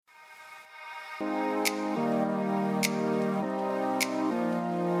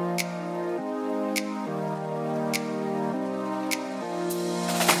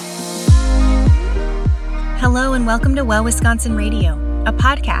Hello and welcome to Well Wisconsin Radio, a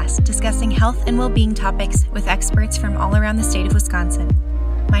podcast discussing health and well-being topics with experts from all around the state of Wisconsin.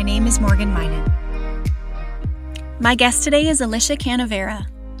 My name is Morgan Minen. My guest today is Alicia Canavera.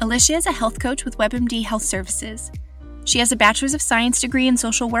 Alicia is a health coach with WebMD Health Services. She has a Bachelor's of Science degree in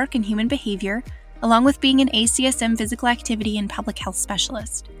Social Work and Human Behavior, along with being an ACSM Physical Activity and Public Health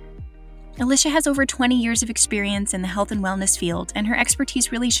Specialist. Alicia has over 20 years of experience in the health and wellness field, and her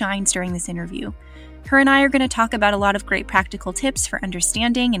expertise really shines during this interview. Her and I are going to talk about a lot of great practical tips for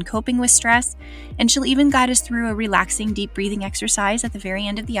understanding and coping with stress, and she'll even guide us through a relaxing deep breathing exercise at the very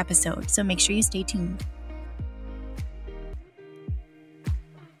end of the episode, so make sure you stay tuned.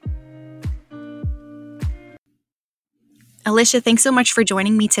 Alicia, thanks so much for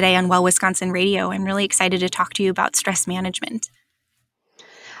joining me today on Well Wisconsin Radio. I'm really excited to talk to you about stress management.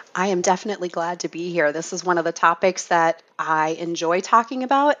 I am definitely glad to be here. This is one of the topics that I enjoy talking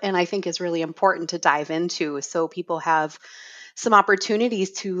about and I think is really important to dive into so people have some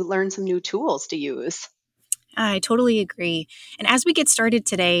opportunities to learn some new tools to use. I totally agree. And as we get started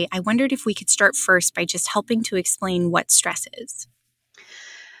today, I wondered if we could start first by just helping to explain what stress is.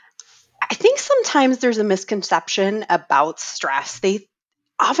 I think sometimes there's a misconception about stress.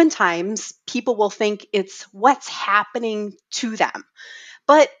 Oftentimes people will think it's what's happening to them.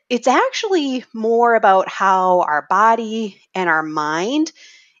 But it's actually more about how our body and our mind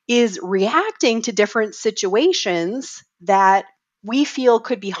is reacting to different situations that we feel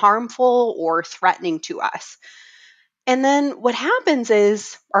could be harmful or threatening to us. And then what happens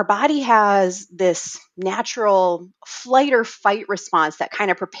is our body has this natural flight or fight response that kind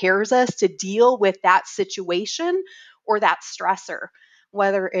of prepares us to deal with that situation or that stressor.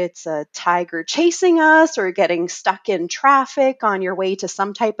 Whether it's a tiger chasing us or getting stuck in traffic on your way to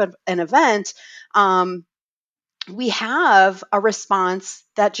some type of an event, we have a response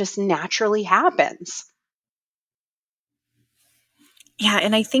that just naturally happens. Yeah,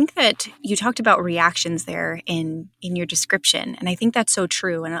 and I think that you talked about reactions there in your description, and I think that's so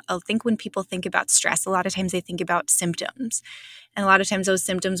true. And I think when people think about stress, a lot of times they think about symptoms. And a lot of times those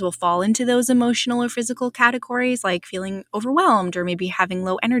symptoms will fall into those emotional or physical categories, like feeling overwhelmed or maybe having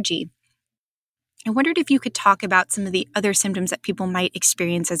low energy. I wondered if you could talk about some of the other symptoms that people might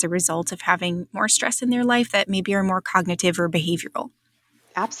experience as a result of having more stress in their life that maybe are more cognitive or behavioral.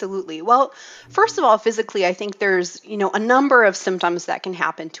 Absolutely. Well, first of all, physically, I think there's, a number of symptoms that can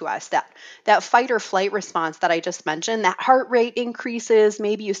happen to us. That fight or flight response that I just mentioned, that heart rate increases,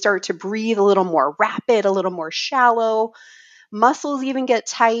 maybe you start to breathe a little more rapid, a little more shallow, muscles even get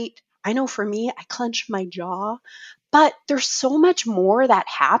tight. I know for me, I clench my jaw, but there's so much more that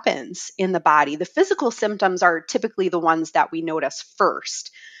happens in the body. The physical symptoms are typically the ones that we notice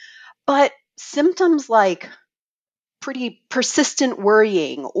first, but symptoms like pretty persistent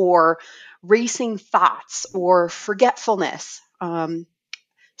worrying or racing thoughts or forgetfulness.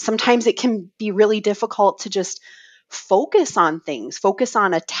 Sometimes it can be really difficult to just focus on things, focus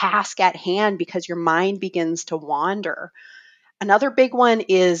on a task at hand because your mind begins to wander. Another big one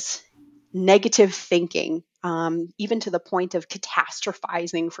is negative thinking, even to the point of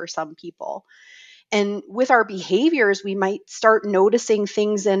catastrophizing for some people. And with our behaviors, we might start noticing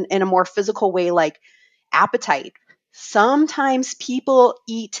things in a more physical way, like appetite. Sometimes people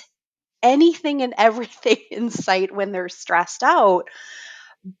eat anything and everything in sight when they're stressed out,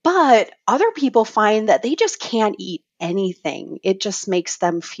 but other people find that they just can't eat anything. It just makes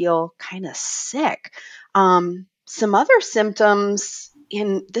them feel kind of sick. Some other symptoms,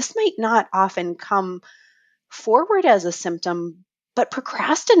 and this might not often come forward as a symptom, but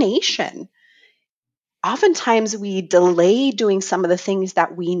procrastination. Oftentimes we delay doing some of the things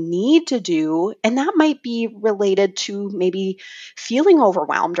that we need to do, and that might be related to maybe feeling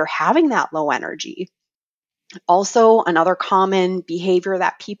overwhelmed or having that low energy. Also, another common behavior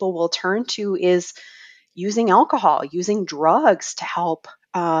that people will turn to is using alcohol, using drugs to help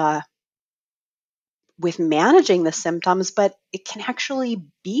with managing the symptoms, but it can actually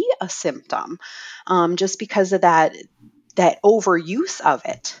be a symptom just because of that overuse of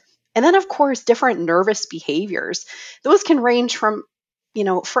it. And then, of course, different nervous behaviors. Those can range from,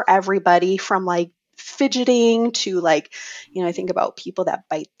 for everybody from like fidgeting to like, I think about people that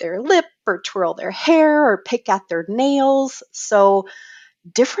bite their lip or twirl their hair or pick at their nails. So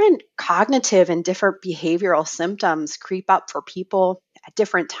different cognitive and different behavioral symptoms creep up for people at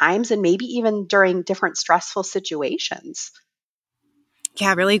different times and maybe even during different stressful situations.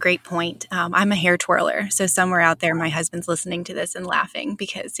 Yeah, really great point. I'm a hair twirler. So somewhere out there, my husband's listening to this and laughing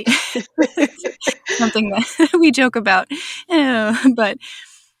because it's something that we joke about. But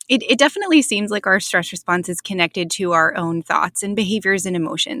it definitely seems like our stress response is connected to our own thoughts and behaviors and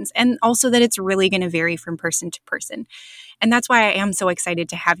emotions, and also that it's really going to vary from person to person. And that's why I am so excited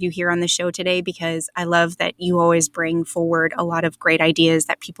to have you here on the show today, because I love that you always bring forward a lot of great ideas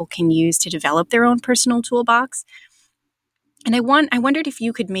that people can use to develop their own personal toolbox. And I wondered if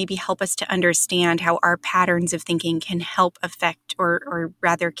you could maybe help us to understand how our patterns of thinking can help affect, or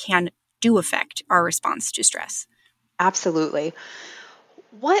rather can do affect our response to stress. Absolutely.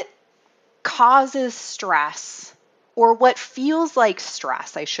 What causes stress, or what feels like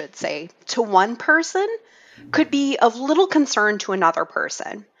stress, I should say, to one person could be of little concern to another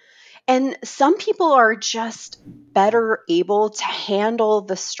person. And some people are just better able to handle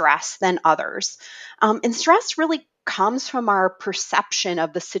the stress than others. And stress really comes from our perception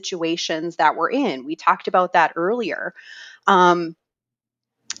of the situations that we're in. We talked about that earlier. Um,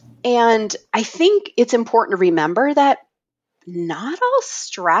 and I think it's important to remember that not all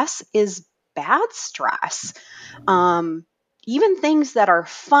stress is bad stress. Um, Even things that are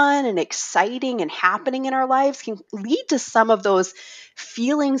fun and exciting and happening in our lives can lead to some of those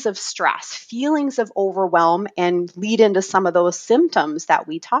feelings of stress, feelings of overwhelm, and lead into some of those symptoms that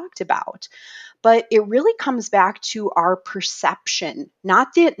we talked about. But it really comes back to our perception,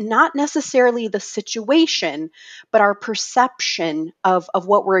 not necessarily the situation, but our perception of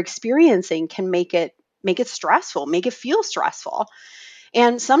what we're experiencing can make it stressful, make it feel stressful.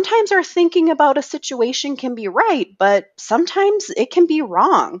 And sometimes our thinking about a situation can be right, but sometimes it can be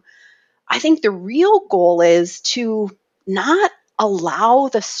wrong. I think the real goal is to not allow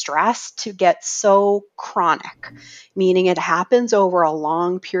the stress to get so chronic, meaning it happens over a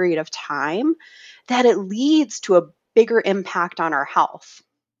long period of time, that it leads to a bigger impact on our health.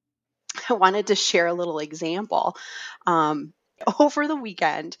 I wanted to share a little example. Um, Over the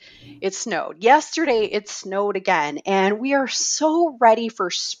weekend, it snowed. Yesterday, it snowed again, and we are so ready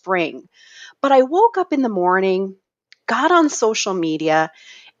for spring. But I woke up in the morning, got on social media,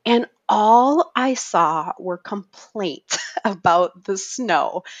 and all I saw were complaints about the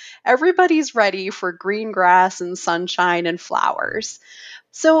snow. Everybody's ready for green grass and sunshine and flowers.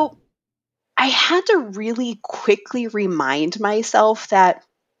 So I had to really quickly remind myself that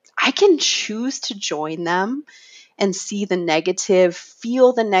I can choose to join them and see the negative,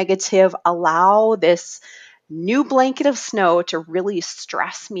 feel the negative, allow this new blanket of snow to really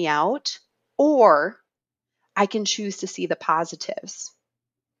stress me out, or I can choose to see the positives.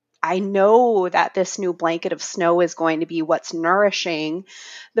 I know that this new blanket of snow is going to be what's nourishing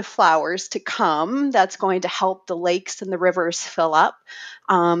the flowers to come, that's going to help the lakes and the rivers fill up.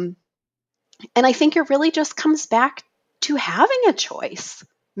 Um, and I think it really just comes back to having a choice,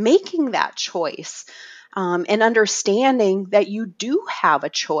 making that choice, and understanding that you do have a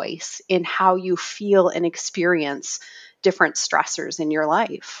choice in how you feel and experience different stressors in your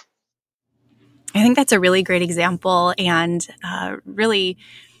life. I think that's a really great example, and really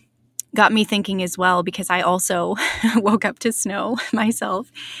got me thinking as well, because I also woke up to snow myself.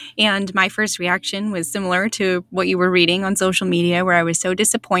 And my first reaction was similar to what you were reading on social media, where I was so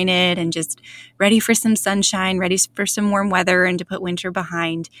disappointed and just ready for some sunshine, ready for some warm weather and to put winter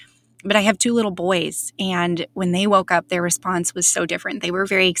behind. But I have two little boys, and when they woke up, their response was so different. They were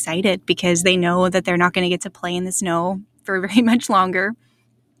very excited because they know that they're not going to get to play in the snow for very much longer.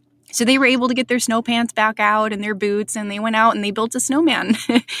 So they were able to get their snow pants back out and their boots, and they went out and they built a snowman,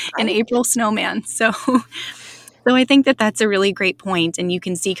 an Right. April snowman. So I think that that's a really great point. And you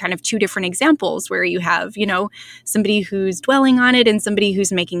can see kind of two different examples where you have, somebody who's dwelling on it and somebody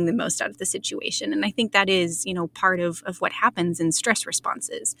who's making the most out of the situation. And I think that is, part of what happens in stress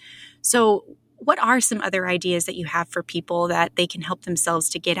responses. So what are some other ideas that you have for people that they can help themselves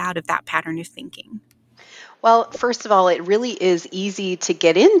to get out of that pattern of thinking? Well, first of all, it really is easy to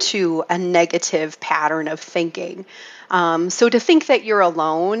get into a negative pattern of thinking. So to think that you're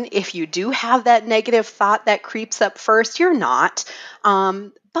alone, if you do have that negative thought that creeps up first, you're not.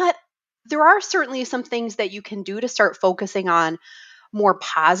 But there are certainly some things that you can do to start focusing on more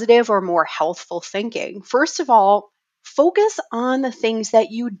positive or more healthful thinking. First of all, focus on the things that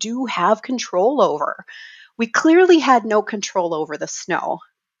you do have control over. We clearly had no control over the snow,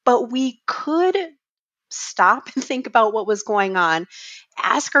 but we could stop and think about what was going on,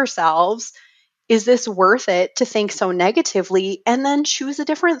 ask ourselves, is this worth it to think so negatively? And then choose a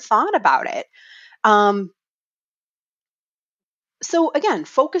different thought about it. Um, so, again,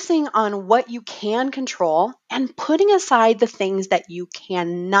 focusing on what you can control and putting aside the things that you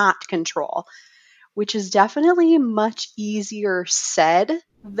cannot control. which is definitely much easier said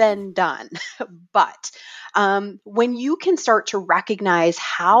than done. But when you can start to recognize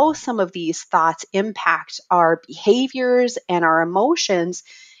how some of these thoughts impact our behaviors and our emotions,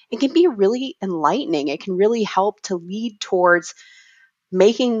 it can be really enlightening. It can really help to lead towards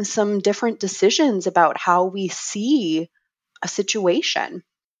making some different decisions about how we see a situation.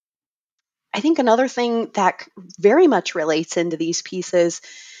 I think another thing that very much relates into these pieces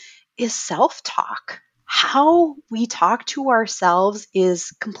is self talk. How we talk to ourselves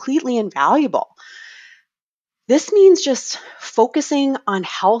is completely invaluable. This means just focusing on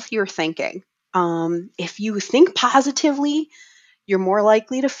healthier thinking. If you think positively, you're more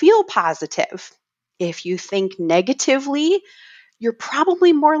likely to feel positive. If you think negatively, you're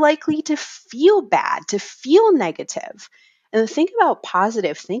probably more likely to feel bad, to feel negative. And the thing about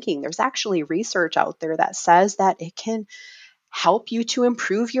positive thinking, there's actually research out there that says that it can help you to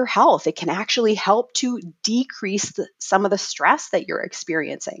improve your health. It can actually help to decrease some of the stress that you're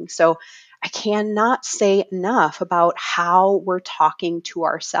experiencing. So I cannot say enough about how we're talking to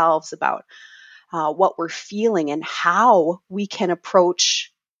ourselves about what we're feeling and how we can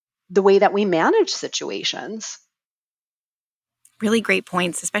approach the way that we manage situations. Really great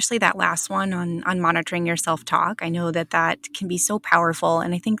points, especially that last one on monitoring your self-talk. I know that that can be so powerful.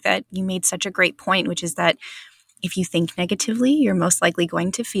 And I think that you made such a great point, which is that if you think negatively, you're most likely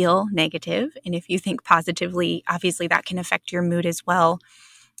going to feel negative. And if you think positively, obviously that can affect your mood as well.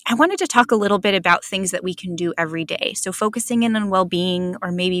 I wanted to talk a little bit about things that we can do every day. So focusing in on well-being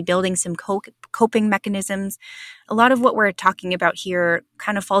or maybe building some coping mechanisms. A lot of what we're talking about here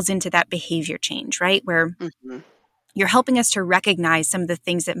kind of falls into that behavior change, right? Where Mhm. you're helping us to recognize some of the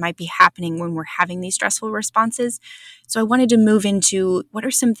things that might be happening when we're having these stressful responses. So I wanted to move into what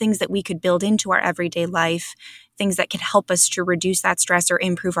are some things that we could build into our everyday life, things that could help us to reduce that stress or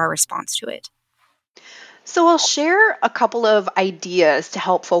improve our response to it. So I'll share a couple of ideas to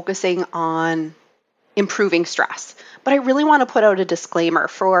help focusing on improving stress. But I really want to put out a disclaimer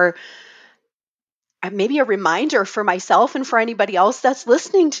for maybe a reminder for myself and for anybody else that's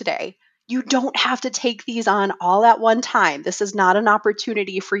listening today. You don't have to take these on all at one time. This is not an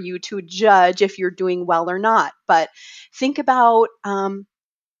opportunity for you to judge if you're doing well or not. But think about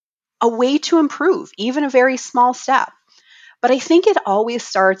a way to improve, even a very small step. But I think it always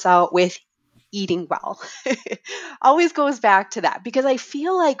starts out with eating well. Always goes back to that because I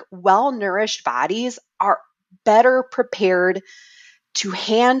feel like well nourished bodies are better prepared to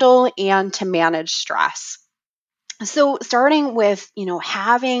handle and to manage stress. So starting with,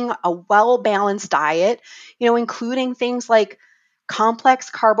 having a well-balanced diet, including things like complex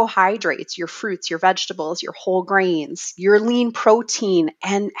carbohydrates, your fruits, your vegetables, your whole grains, your lean protein,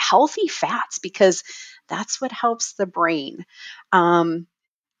 and healthy fats, because that's what helps the brain. Um,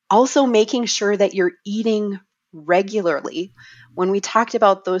 Also, making sure that you're eating regularly. When we talked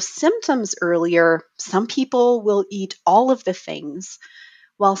about those symptoms earlier, some people will eat all of the things,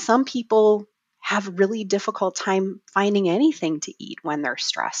 while some people have a really difficult time finding anything to eat when they're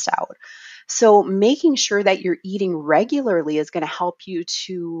stressed out. So, making sure that you're eating regularly is going to help you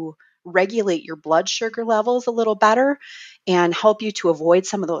to regulate your blood sugar levels a little better and help you to avoid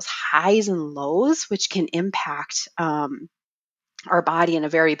some of those highs and lows, which can impact our body in a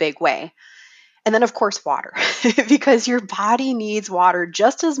very big way. And then, of course, water, because your body needs water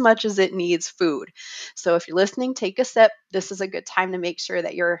just as much as it needs food. So if you're listening, take a sip. This is a good time to make sure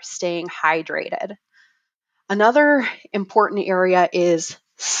that you're staying hydrated. Another important area is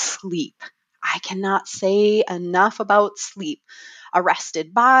sleep. I cannot say enough about sleep. A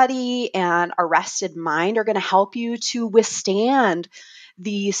rested body and a rested mind are going to help you to withstand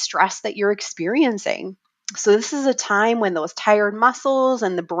the stress that you're experiencing. So, this is a time when those tired muscles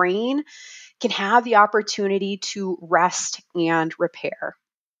and the brain can have the opportunity to rest and repair.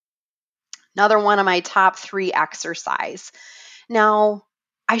 Another one of my top 3, exercise. Now,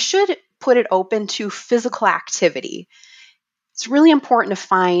 I should put it open to physical activity. It's really important to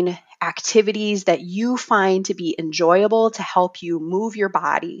find activities that you find to be enjoyable to help you move your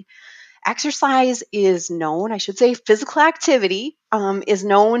body. Exercise is known, I should say, physical activity is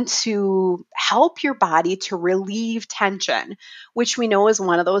known to help your body to relieve tension, which we know is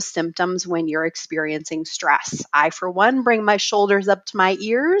one of those symptoms when you're experiencing stress. I, for one, bring my shoulders up to my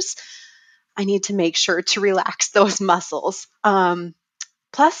ears. I need to make sure to relax those muscles.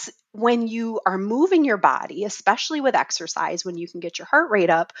 Plus, when you are moving your body, especially with exercise, when you can get your heart rate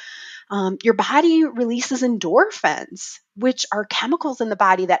up, your body releases endorphins, which are chemicals in the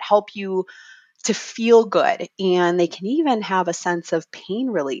body that help you to feel good. And they can even have a sense of pain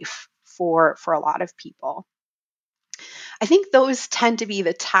relief for a lot of people. I think those tend to be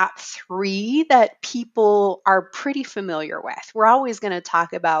the top three that people are pretty familiar with. We're always going to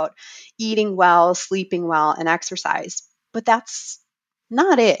talk about eating well, sleeping well, and exercise, but that's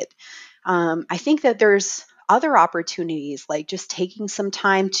not it. I think that there's other opportunities like just taking some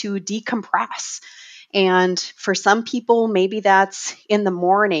time to decompress. And for some people, maybe that's in the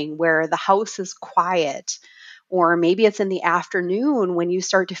morning where the house is quiet, or maybe it's in the afternoon when you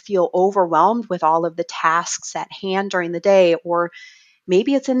start to feel overwhelmed with all of the tasks at hand during the day, or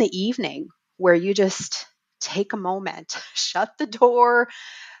maybe it's in the evening where you just take a moment, shut the door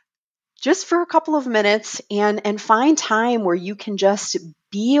just for a couple of minutes and find time where you can just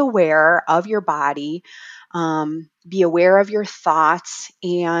be aware of your body, be aware of your thoughts,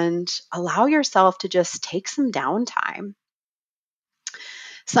 and allow yourself to just take some downtime.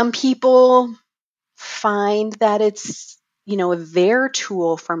 Some people find that it's, their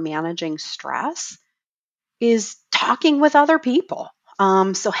tool for managing stress is talking with other people.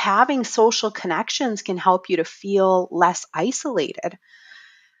 So having social connections can help you to feel less isolated.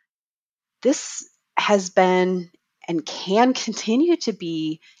 This has been and can continue to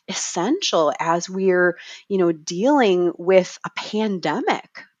be essential as we're, dealing with a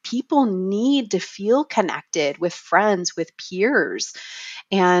pandemic. People need to feel connected with friends, with peers,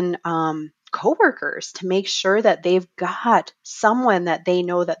 and coworkers to make sure that they've got someone that they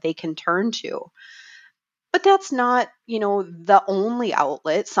know that they can turn to. But that's not, the only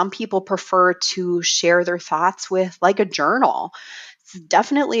outlet. Some people prefer to share their thoughts with like a journal. It's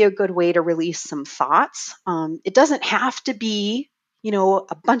definitely a good way to release some thoughts. It doesn't have to be,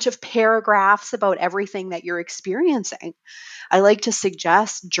 a bunch of paragraphs about everything that you're experiencing. I like to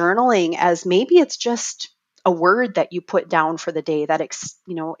suggest journaling as maybe it's just a word that you put down for the day that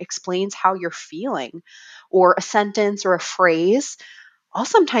explains how you're feeling, or a sentence or a phrase. I'll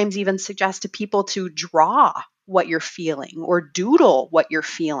sometimes even suggest to people to draw what you're feeling or doodle what you're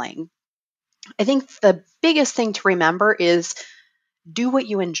feeling. I think the biggest thing to remember is do what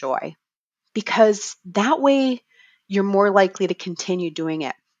you enjoy, because that way you're more likely to continue doing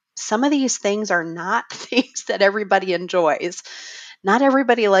it. Some of these things are not things that everybody enjoys. Not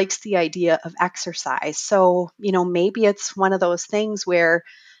everybody likes the idea of exercise. So, maybe it's one of those things where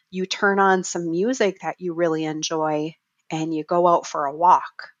you turn on some music that you really enjoy and you go out for a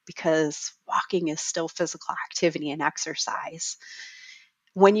walk, because walking is still physical activity and exercise.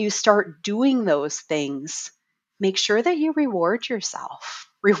 When you start doing those things, make sure that you reward yourself.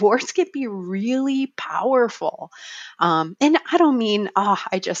 Rewards can be really powerful. And I don't mean,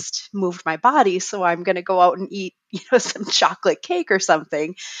 I just moved my body, so I'm going to go out and eat, some chocolate cake or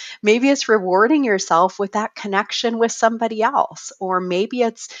something. Maybe it's rewarding yourself with that connection with somebody else. Or maybe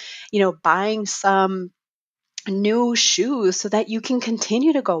it's, buying some new shoes so that you can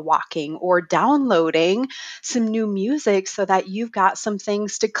continue to go walking, or downloading some new music so that you've got some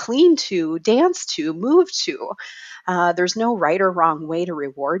things to clean to, dance to, move to. There's no right or wrong way to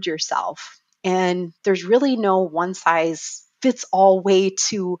reward yourself. And there's really no one size fits all way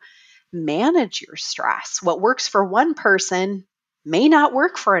to manage your stress. What works for one person may not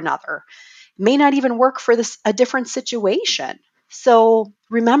work for another, may not even work for a different situation. So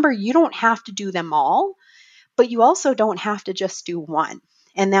remember, you don't have to do them all, but you also don't have to just do one.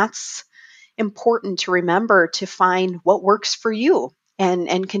 And that's important to remember, to find what works for you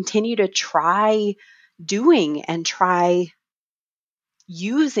and continue to try doing and try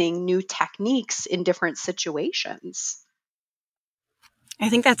using new techniques in different situations. I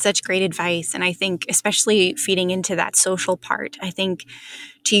think that's such great advice. And I think especially feeding into that social part, I think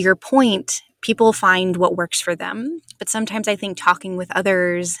to your point, people find what works for them. But sometimes I think talking with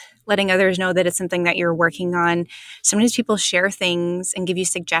others, letting others know that it's something that you're working on. Sometimes people share things and give you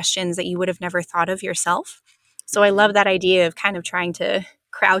suggestions that you would have never thought of yourself. So I love that idea of kind of trying to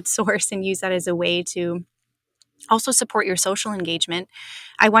crowdsource and use that as a way to also support your social engagement.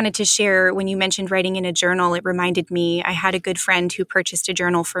 I wanted to share, when you mentioned writing in a journal, it reminded me, I had a good friend who purchased a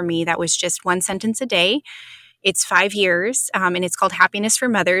journal for me that was just one sentence a day. It's 5 years, and it's called Happiness for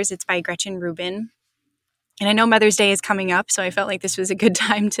Mothers. It's by Gretchen Rubin. And I know Mother's Day is coming up, so I felt like this was a good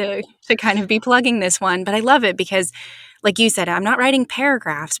time to kind of be plugging this one. But I love it because, like you said, I'm not writing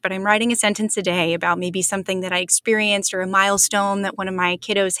paragraphs, but I'm writing a sentence a day about maybe something that I experienced, or a milestone that one of my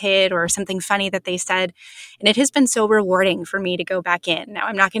kiddos hit, or something funny that they said. And it has been so rewarding for me to go back in. Now,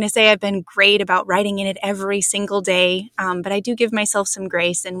 I'm not going to say I've been great about writing in it every single day, but I do give myself some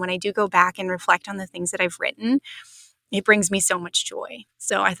grace. And when I do go back and reflect on the things that I've written, it brings me so much joy.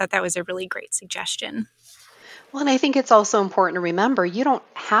 So I thought that was a really great suggestion. Well, and I think it's also important to remember, you don't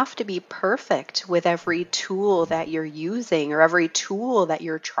have to be perfect with every tool that you're using or every tool that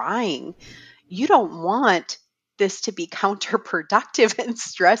you're trying. You don't want this to be counterproductive and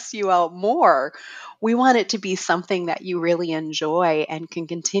stress you out more. We want it to be something that you really enjoy and can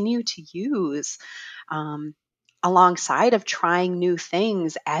continue to use um, alongside of trying new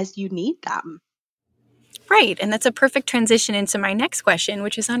things as you need them. Right. And that's a perfect transition into my next question,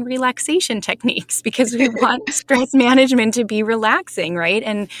 which is on relaxation techniques, because we want stress management to be relaxing, right?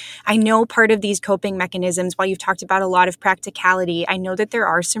 And I know part of these coping mechanisms, while you've talked about a lot of practicality, I know that there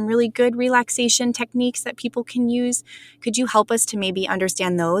are some really good relaxation techniques that people can use. Could you help us to maybe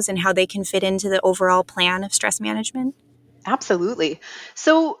understand those and how they can fit into the overall plan of stress management? Absolutely.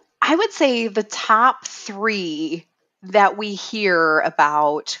 So I would say the top three that we hear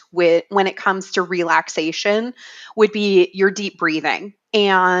about when it comes to relaxation would be your deep breathing.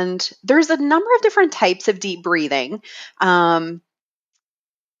 And there's a number of different types of deep breathing.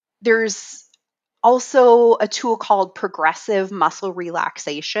 There's also a tool called progressive muscle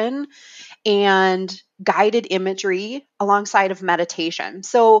relaxation and guided imagery alongside of meditation.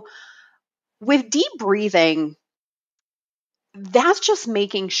 So with deep breathing, that's just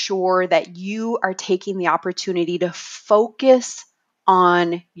making sure that you are taking the opportunity to focus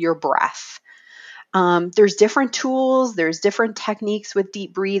on your breath. There's different tools, there's different techniques with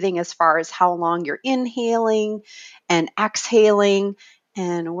deep breathing as far as how long you're inhaling and exhaling.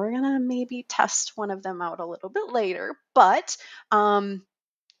 And we're going to maybe test one of them out a little bit later. But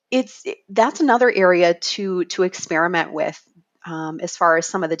that's another area to experiment with as far as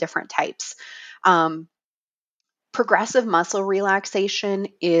some of the different types. Um, Progressive muscle relaxation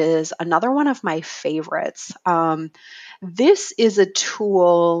is another one of my favorites. This is a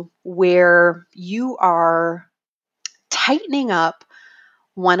tool where you are tightening up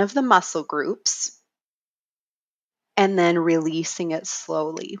one of the muscle groups and then releasing it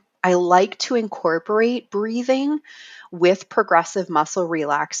slowly. I like to incorporate breathing with progressive muscle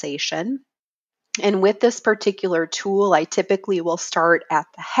relaxation. And with this particular tool, I typically will start at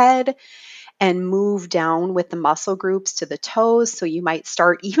the head and move down with the muscle groups to the toes. So you might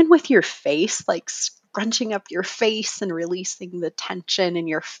start even with your face, like scrunching up your face and releasing the tension in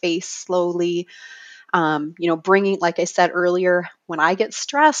your face slowly. Bringing, like I said earlier, when I get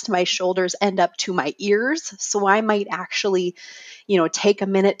stressed, my shoulders end up to my ears. So I might actually, take a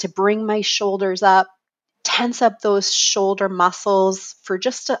minute to bring my shoulders up, tense up those shoulder muscles for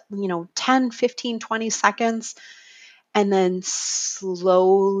just, 10, 15, 20 seconds, and then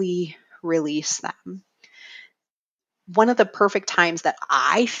slowly release them. One of the perfect times that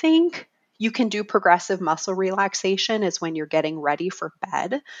I think you can do progressive muscle relaxation is when you're getting ready for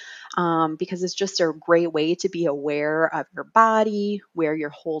bed, because it's just a great way to be aware of your body, where you're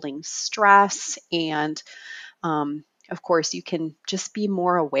holding stress, and of course, you can just be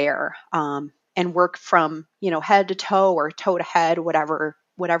more aware and work from head to toe or toe to head,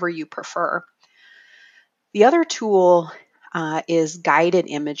 whatever you prefer. The other tool is guided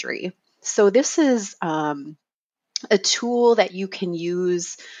imagery. So this is a tool that you can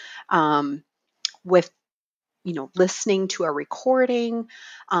use with listening to a recording.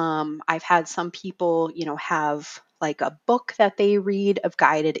 I've had some people have like a book that they read of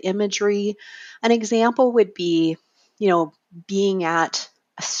guided imagery. An example would be being at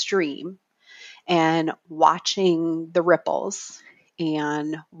a stream and watching the ripples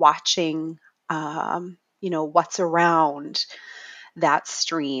and watching what's around that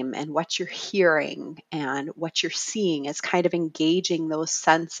stream and what you're hearing and what you're seeing. Is kind of engaging those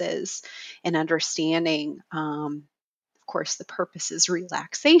senses and understanding. Of course, the purpose is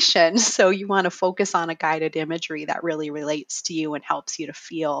relaxation. So you want to focus on a guided imagery that really relates to you and helps you to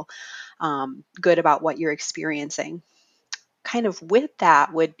feel good about what you're experiencing. Kind of with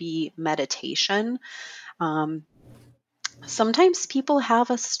that would be meditation. Um, Sometimes people have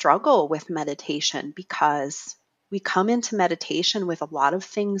a struggle with meditation because we come into meditation with a lot of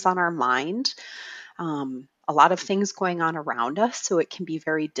things on our mind, a lot of things going on around us. So it can be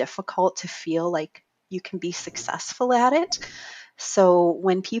very difficult to feel like you can be successful at it. So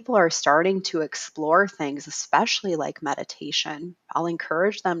when people are starting to explore things, especially like meditation, I'll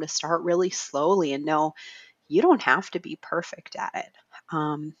encourage them to start really slowly and know you don't have to be perfect at it.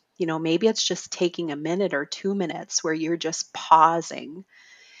 Maybe it's just taking a minute or 2 minutes where you're just pausing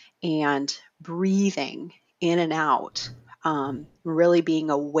and breathing in and out, really being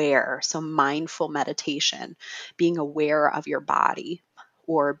aware. So, mindful meditation, being aware of your body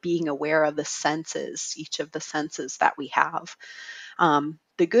or being aware of the senses, each of the senses that we have.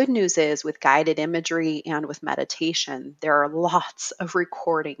 The good news is with guided imagery and with meditation, there are lots of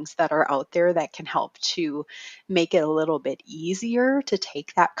recordings that are out there that can help to make it a little bit easier to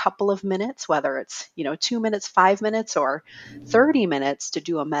take that couple of minutes, whether it's, 2 minutes, 5 minutes, or 30 minutes to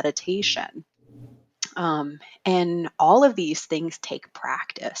do a meditation. And all of these things take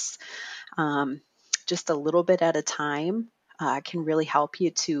practice. Um, just a little bit at a time can really help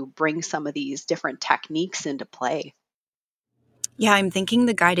you to bring some of these different techniques into play. Yeah, I'm thinking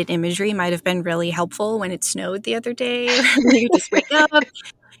the guided imagery might have been really helpful when it snowed the other day. You just wake up,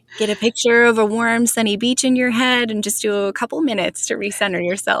 get a picture of a warm, sunny beach in your head, and just do a couple minutes to recenter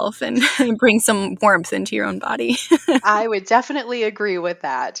yourself and bring some warmth into your own body. I would definitely agree with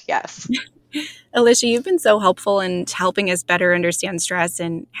that. Yes. Alicia, you've been so helpful in helping us better understand stress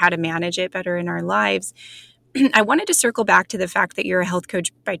and how to manage it better in our lives. I wanted to circle back to the fact that you're a health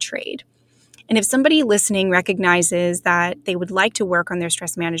coach by trade. And if somebody listening recognizes that they would like to work on their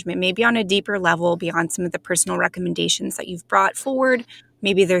stress management, maybe on a deeper level beyond some of the personal recommendations that you've brought forward,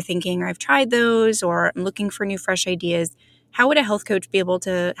 maybe they're thinking, I've tried those, or I'm looking for new, fresh ideas. How would a health coach be able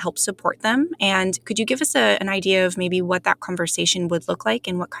to help support them? And could you give us an idea of maybe what that conversation would look like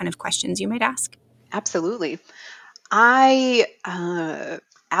and what kind of questions you might ask? Absolutely. I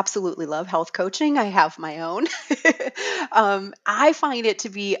absolutely love health coaching. I have my own. I find it to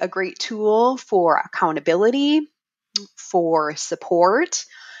be a great tool for accountability, for support,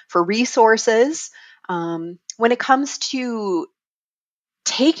 for resources. When it comes to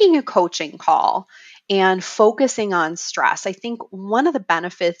taking a coaching call and focusing on stress, I think one of the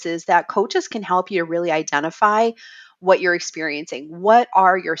benefits is that coaches can help you to really identify what you're experiencing. What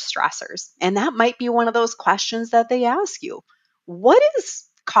are your stressors? And that might be one of those questions that they ask you. What is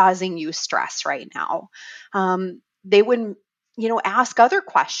causing you stress right now? They would, ask other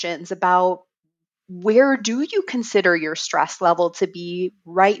questions about where do you consider your stress level to be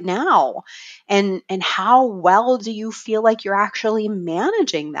right now, and how well do you feel like you're actually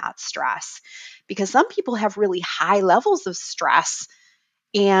managing that stress? Because some people have really high levels of stress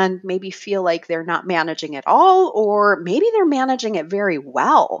and maybe feel like they're not managing at all, or maybe they're managing it very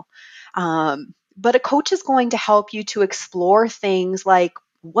well. But a coach is going to help you to explore things like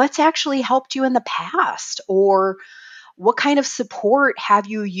what's actually helped you in the past, or what kind of support have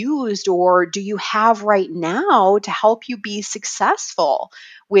you used or do you have right now to help you be successful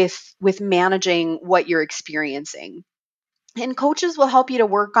with managing what you're experiencing? And coaches will help you to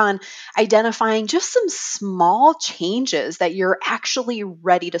work on identifying just some small changes that you're actually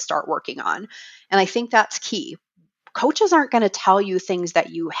ready to start working on. And I think that's key. Coaches aren't going to tell you things that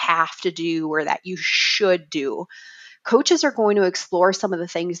you have to do or that you should do. Coaches are going to explore some of the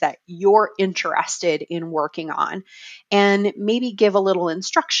things that you're interested in working on and maybe give a little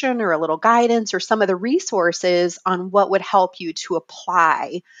instruction or a little guidance or some of the resources on what would help you to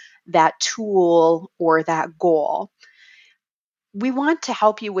apply that tool or that goal. We want to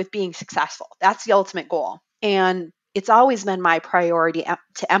help you with being successful. That's the ultimate goal. And it's always been my priority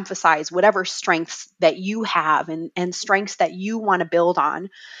to emphasize whatever strengths that you have and strengths that you want to build on.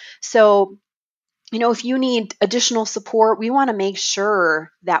 So, if you need additional support, we want to make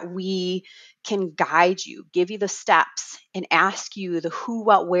sure that we can guide you, give you the steps, and ask you the who,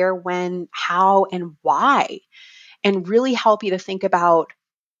 what, where, when, how, and why, and really help you to think about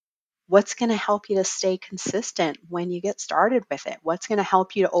what's going to help you to stay consistent when you get started with it, what's going to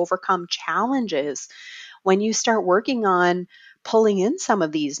help you to overcome challenges when you start working on pulling in some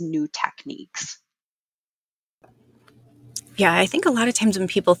of these new techniques. Yeah, I think a lot of times when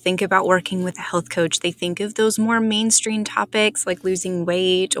people think about working with a health coach, they think of those more mainstream topics like losing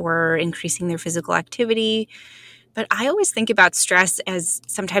weight or increasing their physical activity. But I always think about stress as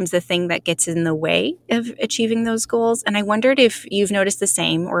sometimes the thing that gets in the way of achieving those goals. And I wondered if you've noticed the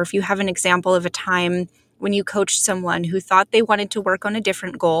same, or if you have an example of a time when you coached someone who thought they wanted to work on a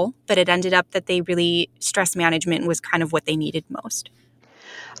different goal, but it ended up that they really, stress management was kind of what they needed most.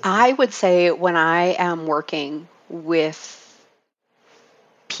 I would say when I am working with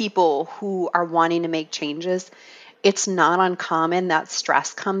people who are wanting to make changes, it's not uncommon that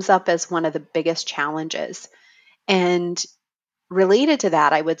stress comes up as one of the biggest challenges. And related to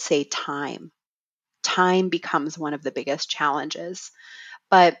that, I would say time. Time becomes one of the biggest challenges.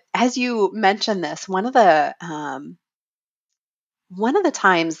 But as you mentioned this, one of the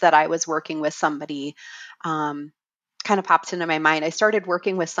times that I was working with somebody, um, kind of pops into my mind. I started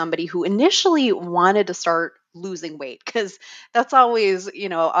working with somebody who initially wanted to start losing weight because that's always,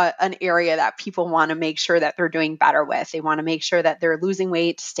 an area that people want to make sure that they're doing better with. They want to make sure that they're losing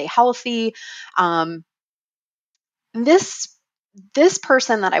weight to stay healthy. Um, this this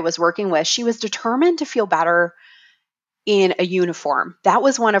person that I was working with, she was determined to feel better in a uniform. That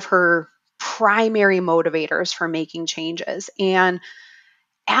was one of her primary motivators for making changes. And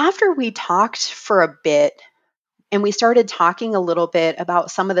after we talked for a bit, and we started talking a little bit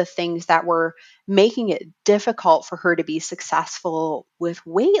about some of the things that were making it difficult for her to be successful with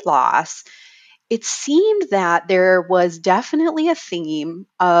weight loss, it seemed that there was definitely a theme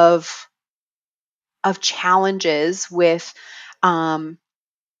of challenges um,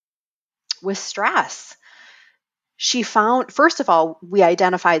 with stress. She found, first of all, we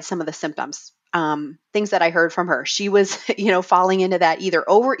identified some of the symptoms, things that I heard from her. She was, falling into that either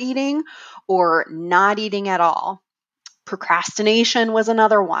overeating or not eating at all. Procrastination was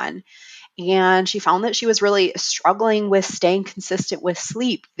another one. And she found that she was really struggling with staying consistent with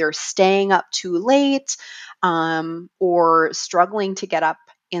sleep, either staying up too late or struggling to get up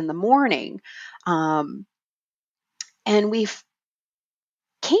in the morning. Um, and we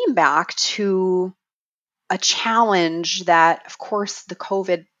came back to a challenge that, of course, the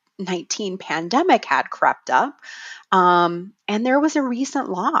COVID-19 pandemic had crept up. And there was a recent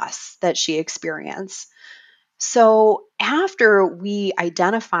loss that she experienced. So after we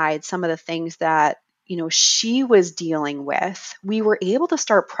identified some of the things that she was dealing with, we were able to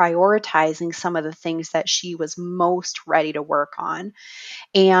start prioritizing some of the things that she was most ready to work on.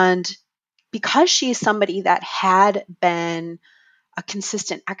 And because she's somebody that had been a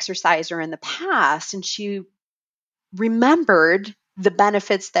consistent exerciser in the past, and she remembered the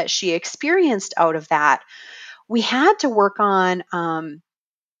benefits that she experienced out of that, we had to work on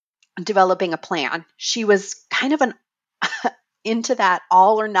developing a plan. She was kind of into that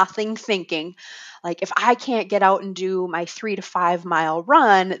all or nothing thinking. Like, if I can't get out and do my 3 to 5 mile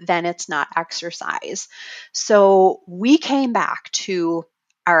run, then it's not exercise. So we came back to,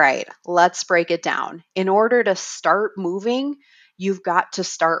 all right, let's break it down. In order to start moving, you've got to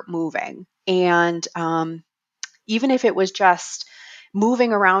start moving. And even if it was just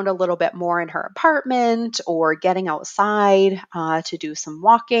moving around a little bit more in her apartment or getting outside to do some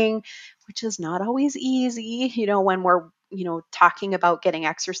walking, which is not always easy, when we're, talking about getting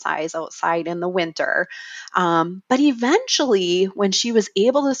exercise outside in the winter. But eventually, when she was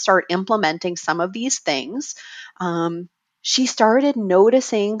able to start implementing some of these things, she started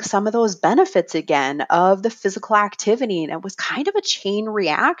noticing some of those benefits again of the physical activity. And it was kind of a chain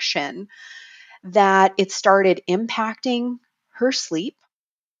reaction that it started impacting her sleep,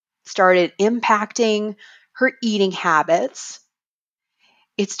 started impacting her eating habits,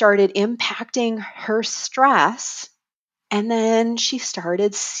 it started impacting her stress, and then she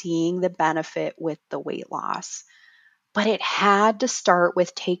started seeing the benefit with the weight loss. But it had to start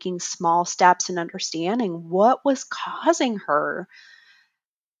with taking small steps and understanding what was causing her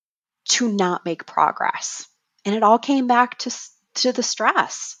to not make progress. And it all came back to the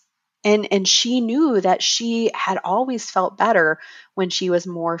stress. And she knew that she had always felt better when she was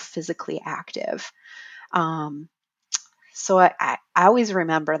more physically active. Um, so I always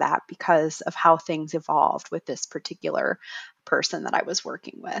remember that because of how things evolved with this particular person that I was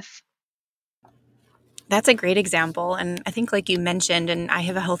working with. That's a great example. And I think, like you mentioned, and I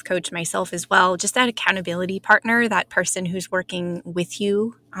have a health coach myself as well, just that accountability partner, that person who's working with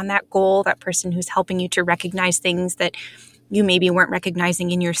you on that goal, that person who's helping you to recognize things that you maybe weren't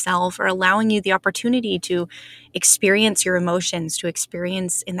recognizing in yourself, or allowing you the opportunity to experience your emotions, to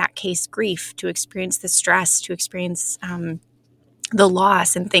experience, in that case, grief, to experience the stress, to experience the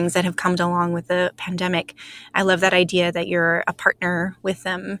loss and things that have come along with the pandemic. I love that idea that you're a partner with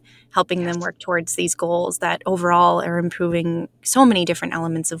them, helping them work towards these goals that overall are improving so many different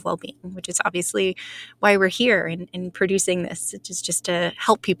elements of well-being, which is obviously why we're here and producing this. It's just to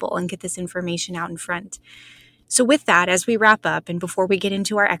help people and get this information out in front. So with that, as we wrap up and before we get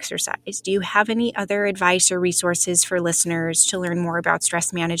into our exercise, do you have any other advice or resources for listeners to learn more about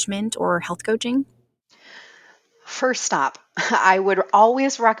stress management or health coaching? First stop, I would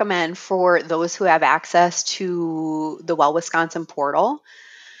always recommend for those who have access to the Well Wisconsin portal,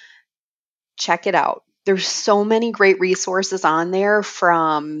 check it out. There's so many great resources on there,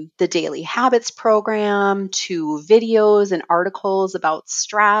 from the Daily Habits program to videos and articles about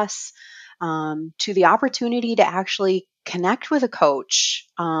stress, to the opportunity to actually connect with a coach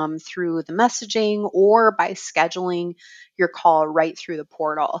through the messaging or by scheduling your call right through the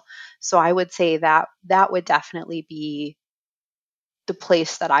portal. So I would say that that would definitely be the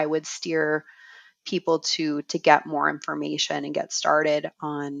place that I would steer people to get more information and get started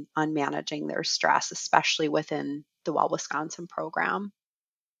on managing their stress, especially within the Well Wisconsin program.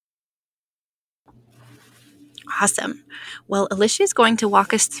 Awesome. Well, Alicia is going to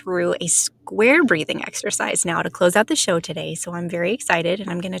walk us through a square breathing exercise now to close out the show today. So I'm very excited, and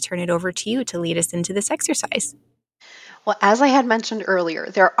I'm going to turn it over to you to lead us into this exercise. Well, as I had mentioned earlier,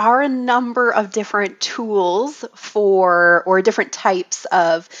 there are a number of different tools for, or different types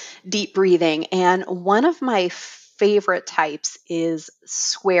of deep breathing. And one of my favorite types is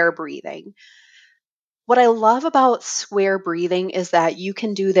square breathing. What I love about square breathing is that you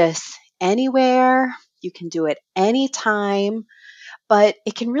can do this anywhere. You can do it anytime. But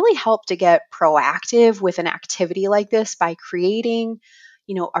it can really help to get proactive with an activity like this by creating,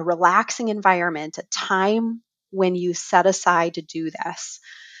 a relaxing environment, a time when you set aside to do this.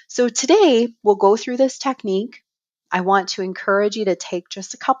 So today we'll go through this technique. I want to encourage you to take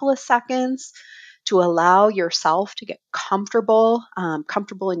just a couple of seconds to allow yourself to get comfortable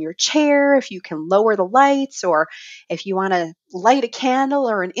in your chair. If you can lower the lights, or if you want to light a candle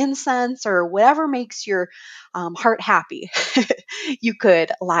or an incense or whatever makes your heart happy. You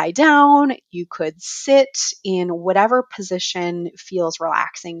could lie down, you could sit in whatever position feels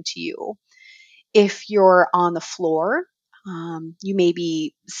relaxing to you. If you're on the floor, you may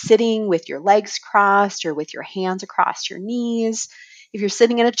be sitting with your legs crossed or with your hands across your knees. If you're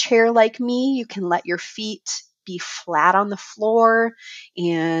sitting in a chair like me, you can let your feet be flat on the floor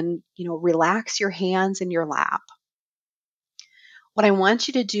and, relax your hands in your lap. What I want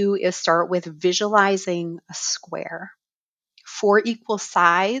you to do is start with visualizing a square, 4 equal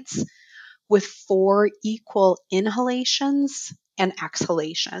sides with 4 equal inhalations and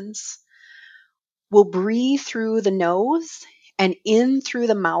exhalations. We'll breathe through the nose and in through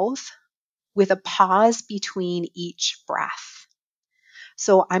the mouth with a pause between each breath.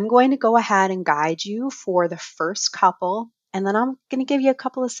 So I'm going to go ahead and guide you for the first couple, and then I'm going to give you a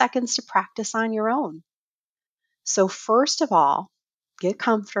couple of seconds to practice on your own. So first of all, get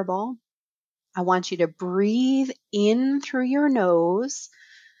comfortable. I want you to breathe in through your nose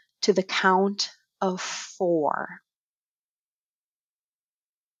to the count of 4.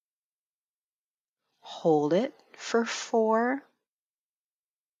 Hold it for 4.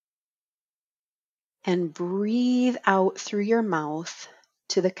 And breathe out through your mouth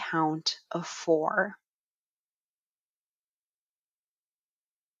to the count of 4.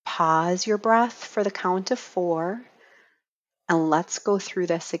 Pause your breath for the count of 4. And let's go through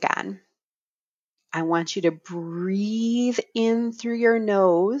this again. I want you to breathe in through your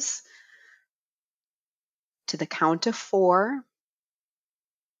nose to the count of 4.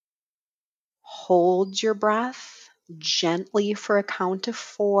 Hold your breath gently for a count of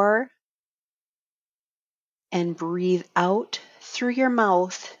 4. And breathe out through your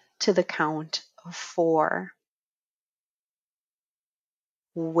mouth to the count of 4.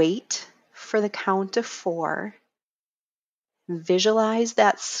 Wait for the count of 4. Visualize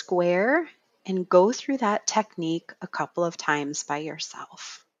that square and go through that technique a couple of times by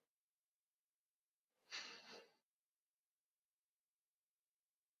yourself.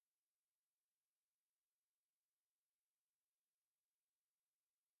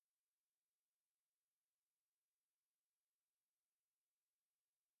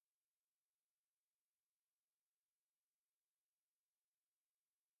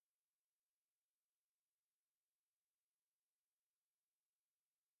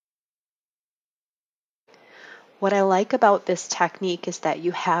 What I like about this technique is that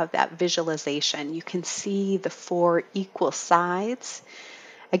you have that visualization. You can see the 4 equal sides.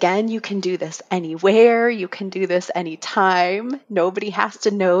 Again, you can do this anywhere. You can do this anytime. Nobody has to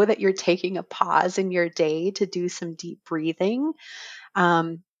know that you're taking a pause in your day to do some deep breathing.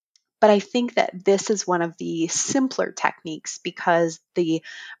 But I think that this is one of the simpler techniques because the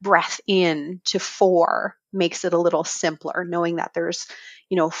breath in to 4 makes it a little simpler, knowing that there's,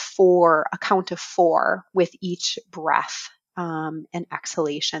 a count of 4 with each breath and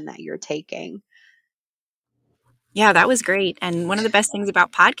exhalation that you're taking. Yeah, that was great. And one of the best things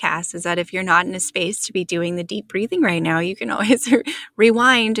about podcasts is that if you're not in a space to be doing the deep breathing right now, you can always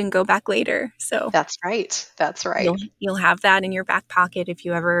rewind and go back later. So That's right. That's right. You'll have that in your back pocket if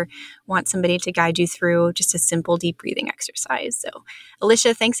you ever want somebody to guide you through just a simple deep breathing exercise. So,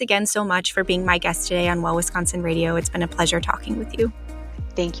 Alicia, thanks again so much for being my guest today on Well Wisconsin Radio. It's been a pleasure talking with you.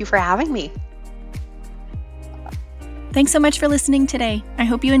 Thank you for having me. Thanks so much for listening today. I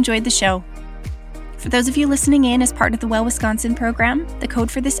hope you enjoyed the show. For those of you listening in as part of the Well Wisconsin program, the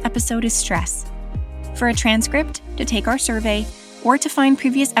code for this episode is STRESS. For a transcript, to take our survey, or to find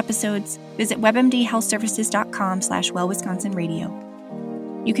previous episodes, visit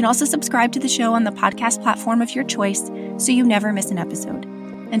webmdhealthservices.com/wellwisconsinradio. You can also subscribe to the show on the podcast platform of your choice so you never miss an episode.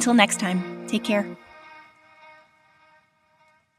 Until next time, take care.